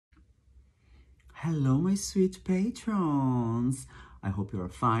Hello, my sweet patrons. I hope you are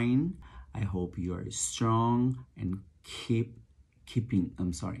fine. I hope you are strong and keeping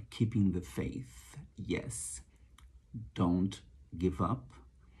the faith. Yes, don't give up.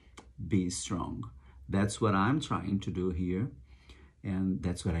 Be strong. That's what I'm trying to do here, and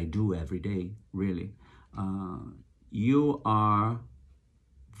that's what I do every day, really. You are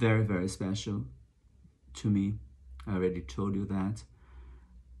very, very special to me. I already told you that.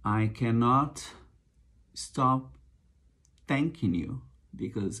 I cannot stop thanking you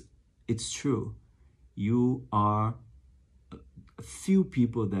because it's true. You are a few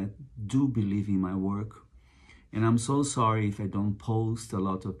people that do believe in my work. And I'm so sorry if I don't post a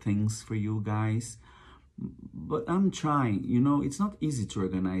lot of things for you guys. But I'm trying. You know, it's not easy to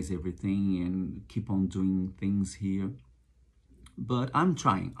organize everything and keep on doing things here. But I'm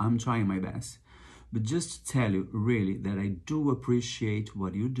trying my best. But just to tell you, really, that I do appreciate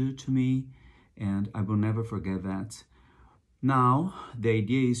what you do to me, and I will never forget that. Now, the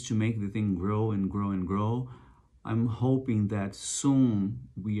idea is to make the thing grow and grow and grow. I'm hoping that soon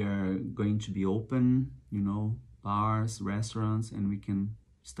we are going to be open, you know, bars, restaurants, and we can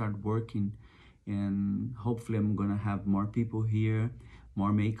start working. And hopefully I'm gonna have more people here,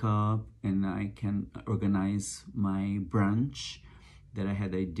 more makeup, and I can organize my brunch that I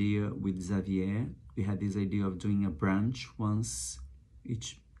had idea with Xavier. We had this idea of doing a brunch once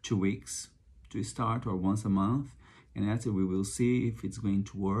each 2 weeks to start, or once a month. And after we will see if it's going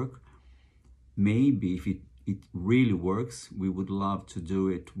to work. Maybe if it really works, we would love to do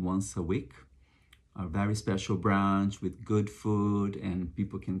it once a week. A very special brunch with good food, and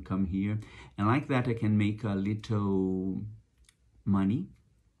people can come here. And like that, I can make a little money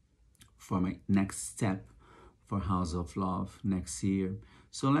for my next step for House of Love next year.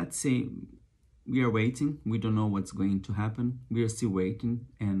 So let's see. We are waiting. We don't know what's going to happen. We are still waiting,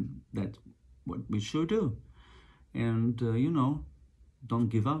 and that's what we should do. And, you know, don't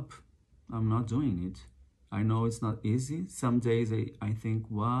give up. I'm not doing it. I know it's not easy. Some days I think,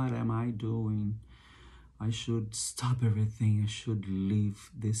 what am I doing? I should stop everything. I should leave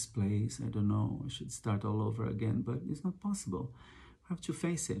this place. I don't know. I should start all over again, but it's not possible. I have to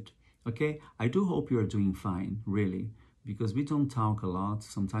face it. Okay? I do hope you're doing fine, really, because we don't talk a lot.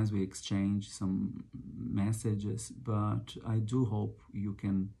 Sometimes we exchange some messages, but I do hope you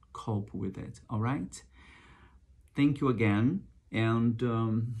can cope with it. All right? Thank you again, and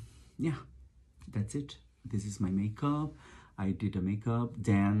yeah, that's it. This is my makeup. I did a makeup.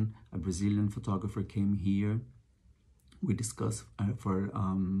 Dan, a Brazilian photographer, came here. We discussed for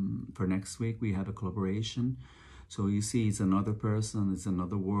next week. We have a collaboration. So you see, it's another person, it's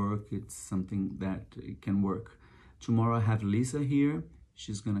another work. It's something that it can work. Tomorrow I have Lisa here.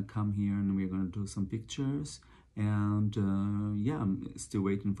 She's gonna come here and we're gonna do some pictures. And yeah, I'm still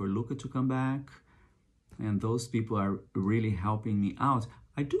waiting for Luca to come back. And those people are really helping me out.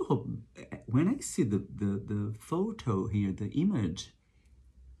 I do hope, when I see the photo here, the image,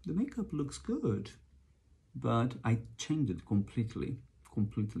 the makeup looks good. But I changed it completely,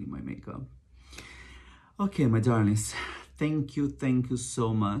 my makeup. Okay, my darlings, thank you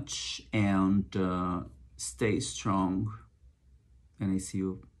so much. And stay strong. And I see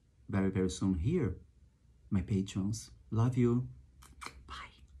you very, very soon here, my patrons. Love you.